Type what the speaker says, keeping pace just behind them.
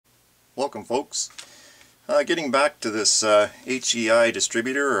Welcome folks. Getting back to this HEI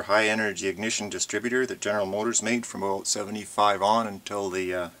distributor or high energy ignition distributor that General Motors made from about 75 on until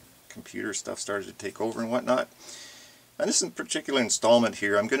the computer stuff started to take over and whatnot. And this particular installment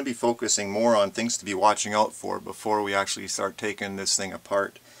here I'm going to be focusing more on things to be watching out for before we actually start taking this thing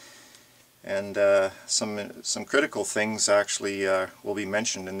apart. And some critical things actually will be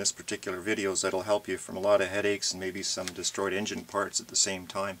mentioned in this particular videos that'll help you from a lot of headaches and maybe some destroyed engine parts at the same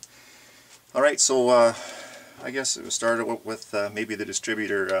time. Alright, so I guess it was started with maybe the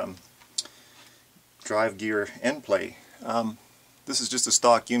distributor drive gear end play. This is just a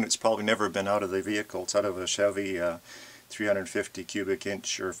stock unit. It's probably never been out of the vehicle. It's out of a Chevy 350 cubic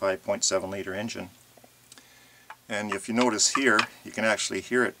inch or 5.7 liter engine. And if you notice here, you can actually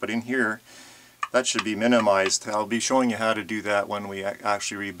hear it, but in here that should be minimized. I'll be showing you how to do that when we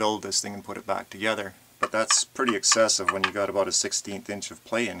actually rebuild this thing and put it back together. But that's pretty excessive when you got about a 1/16 inch of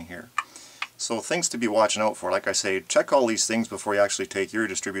play in here. So things to be watching out for. Like I say, check all these things before you actually take your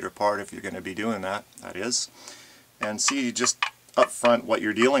distributor apart, if you're going to be doing that, that is. And see just up front what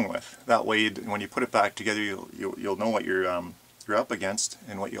you're dealing with. That way, when you put it back together, you'll know what you're up against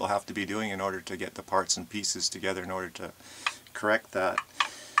and what you'll have to be doing in order to get the parts and pieces together in order to correct that.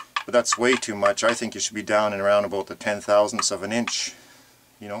 But that's way too much. I think you should be down and around about the 10,000ths of an inch,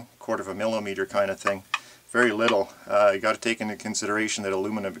 you know, 1/4 of a millimeter kind of thing. Very little. You got to take into consideration that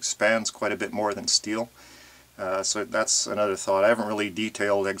aluminum expands quite a bit more than steel. So that's another thought. I haven't really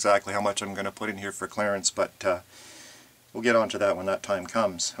detailed exactly how much I'm going to put in here for clearance, but we'll get onto that when that time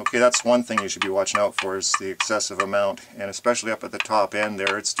comes. Okay, that's one thing you should be watching out for, is the excessive amount, and especially up at the top end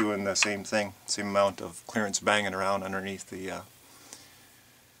there, it's doing the same thing, same amount of clearance banging around underneath the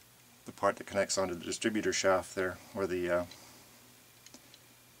part that connects onto the distributor shaft there, where the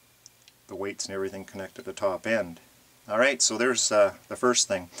weights and everything connect at the top end. Alright, so there's the first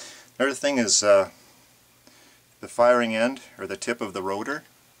thing. Another thing is the firing end, or the tip of the rotor,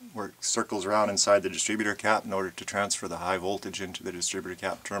 where it circles around inside the distributor cap in order to transfer the high voltage into the distributor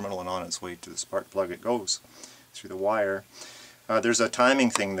cap terminal, and on its way to the spark plug it goes through the wire. There's a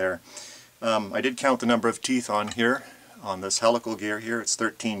timing thing there. I did count the number of teeth on here, on this helical gear here. It's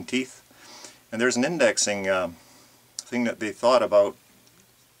 13 teeth. And there's an indexing thing that they thought about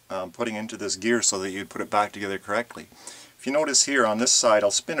putting into this gear so that you'd put it back together correctly. If you notice here on this side, I'll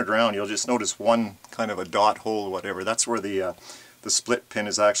spin it around, you'll just notice one kind of a dot hole or whatever. That's where the split pin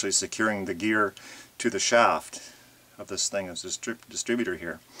is actually securing the gear to the shaft of this thing, as this distributor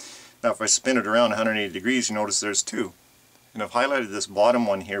here. Now if I spin it around 180 degrees, you notice there's two. And I've highlighted this bottom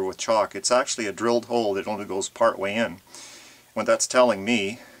one here with chalk. It's actually a drilled hole that only goes part way in. What that's telling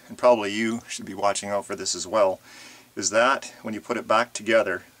me, and probably you should be watching out for this as well, is that when you put it back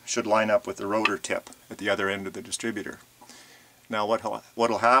together, should line up with the rotor tip at the other end of the distributor. Now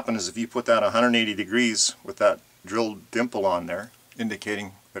what'll happen is if you put that 180 degrees with that drilled dimple on there,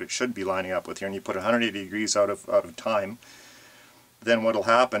 indicating that it should be lining up with here, and you put 180 degrees out of time, then what'll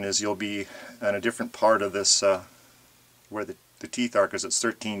happen is you'll be on a different part of this where the teeth are, because it's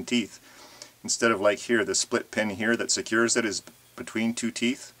 13 teeth. Instead of like here, the split pin here that secures it is between two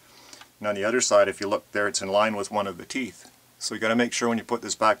teeth, and on the other side, if you look there, it's in line with one of the teeth. So you got to make sure when you put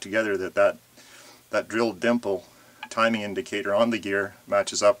this back together that drilled dimple timing indicator on the gear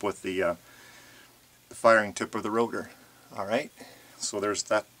matches up with the firing tip of the rotor. Alright, so there's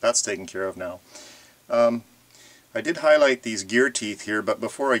that's taken care of now. I did highlight these gear teeth here, but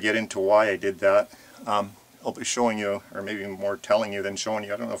before I get into why I did that, I'll be showing you, or maybe more telling you than showing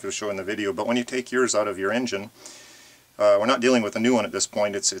you, I don't know if it'll show in the video, but when you take yours out of your engine, we're not dealing with a new one at this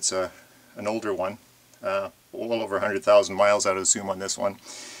point, it's an older one. Well over 100,000 miles out of zoom on this one.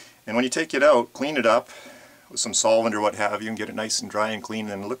 And when you take it out, clean it up with some solvent or what have you, and get it nice and dry and clean,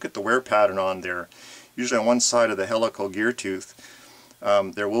 and look at the wear pattern on there. Usually on one side of the helical gear tooth,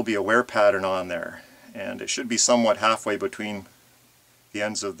 there will be a wear pattern on there, and it should be somewhat halfway between the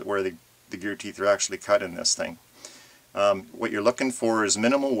ends of where the gear teeth are actually cut in this thing. What you're looking for is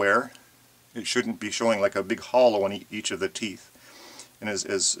minimal wear. It shouldn't be showing like a big hollow on each of the teeth. And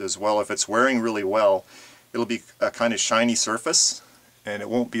as well, if it's wearing really well, it'll be a kind of shiny surface, and it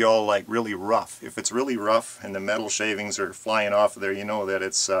won't be all like really rough. If it's really rough and the metal shavings are flying off of there, you know that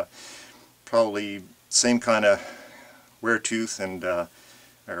it's probably same kind of wear tooth and or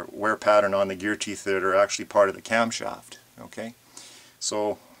wear pattern on the gear teeth that are actually part of the camshaft. Okay,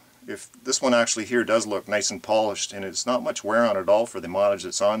 so if this one actually here does look nice and polished, and it's not much wear on it at all for the mileage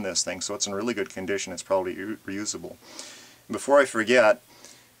that's on this thing, so it's in really good condition, it's probably reusable. Before I forget,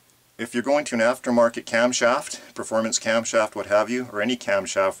 if you're going to an aftermarket camshaft, performance camshaft, what have you, or any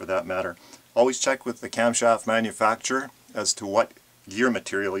camshaft for that matter, always check with the camshaft manufacturer as to what gear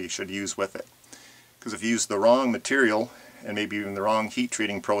material you should use with it. Because if you use the wrong material, and maybe even the wrong heat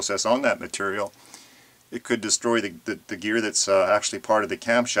treating process on that material, it could destroy the gear that's actually part of the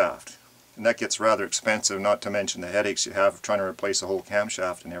camshaft. And that gets rather expensive, not to mention the headaches you have trying to replace a whole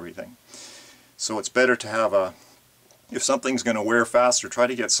camshaft and everything. So it's better to have if something's going to wear faster, try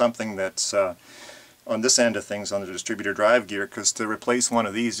to get something that's on this end of things on the distributor drive gear, because to replace one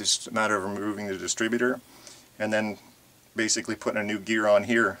of these is just a matter of removing the distributor and then basically putting a new gear on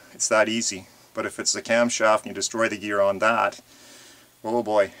here. It's that easy. But if it's the camshaft and you destroy the gear on that, oh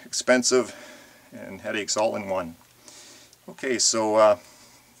boy, expensive and headaches all in one. Okay, so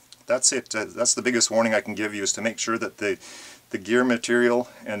that's it. That's the biggest warning I can give you, is to make sure that the gear material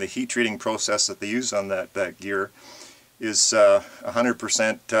and the heat treating process that they use on that gear is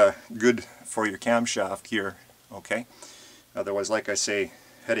 100% good for your camshaft gear. Okay, otherwise, like I say,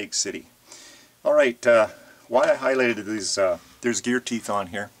 headache city. Alright, why I highlighted these, there's gear teeth on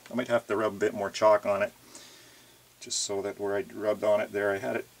here. I might have to rub a bit more chalk on it, just so that where I rubbed on it there, I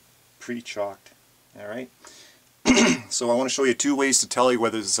had it pre-chalked. Alright, so I want to show you two ways to tell you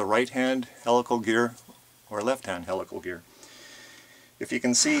whether it's a right-hand helical gear or a left-hand helical gear. If you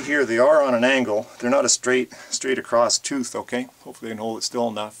can see here, they are on an angle. They're not a straight across tooth, okay? Hopefully I can hold it still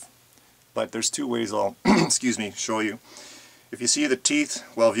enough. But there's two ways I'll excuse me, show you. If you see the teeth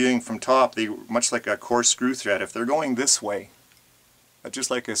while viewing from top, they much like a coarse screw thread. If they're going this way,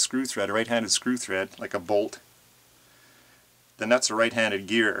 just like a screw thread, a right-handed screw thread, like a bolt, then that's a right-handed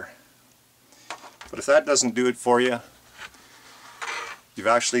gear. But if that doesn't do it for you, you've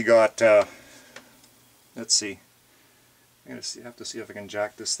actually got, let's see, I'm going to have to see if I can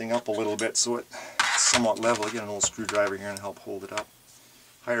jack this thing up a little bit so it's somewhat level. I'll get an old screwdriver here and help hold it up.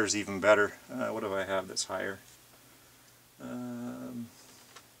 Higher is even better. What do I have that's higher? I'm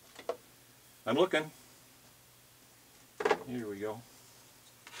looking. Here we go.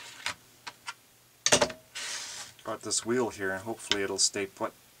 Got this wheel here, and hopefully it'll stay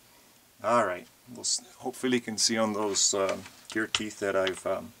put. Alright, hopefully you can see on those gear teeth that I've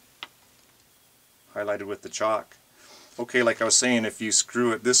highlighted with the chalk. Okay, like I was saying, if you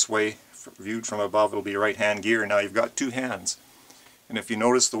screw it this way, viewed from above, it'll be a right-hand gear. Now you've got two hands. And if you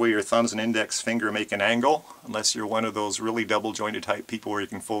notice the way your thumbs and index finger make an angle, unless you're one of those really double-jointed type people where you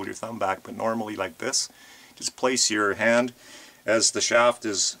can fold your thumb back, but normally like this, just place your hand as the shaft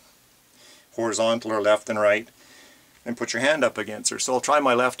is horizontal or left and right, and put your hand up against her. So I'll try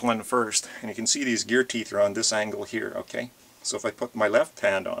my left one first, and you can see these gear teeth are on this angle here, okay? So if I put my left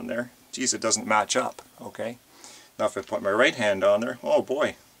hand on there, geez, it doesn't match up, okay? Now if I put my right hand on there, oh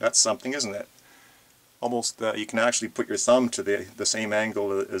boy, that's something, isn't it? Almost, you can actually put your thumb to the same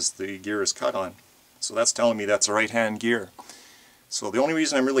angle as the gear is cut on. So that's telling me that's a right-hand gear. So the only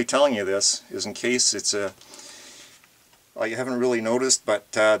reason I'm really telling you this is in case it's you haven't really noticed,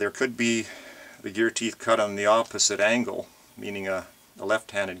 but there could be the gear teeth cut on the opposite angle, meaning a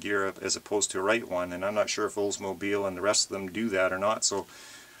left-handed gear as opposed to a right one, and I'm not sure if Oldsmobile and the rest of them do that or not. So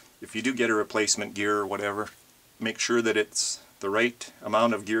if you do get a replacement gear or whatever, make sure that it's the right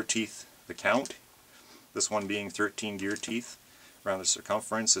amount of gear teeth, the count. This one being 13 gear teeth around the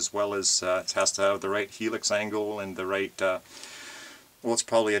circumference, as well as it has to have the right helix angle and the right, well, it's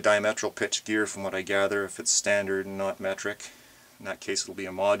probably a diametral pitch gear from what I gather, if it's standard and not metric. In that case it'll be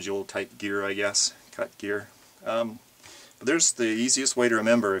a module type gear, I guess, cut gear. But there's the easiest way to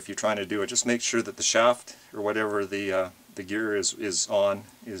remember if you're trying to do it. Just make sure that the shaft, or whatever the gear is on,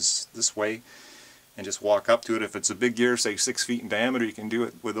 is this way, and just walk up to it. If it's a big gear, say 6 feet in diameter, you can do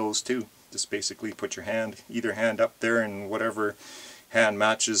it with those too. Just basically put your hand, either hand up there, and whatever hand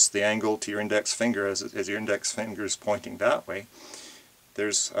matches the angle to your index finger as your index finger is pointing that way.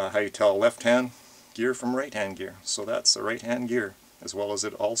 There's how you tell left hand gear from right hand gear. So that's a right hand gear, as well as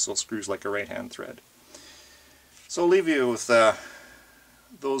it also screws like a right hand thread. So I'll leave you with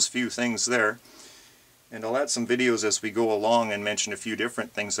those few things there, and I'll add some videos as we go along and mention a few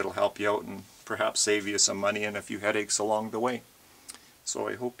different things that'll help you out and perhaps save you some money and a few headaches along the way. So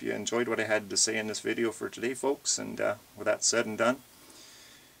I hope you enjoyed what I had to say in this video for today, folks, and with that said and done,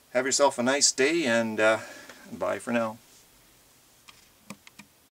 have yourself a nice day, and bye for now.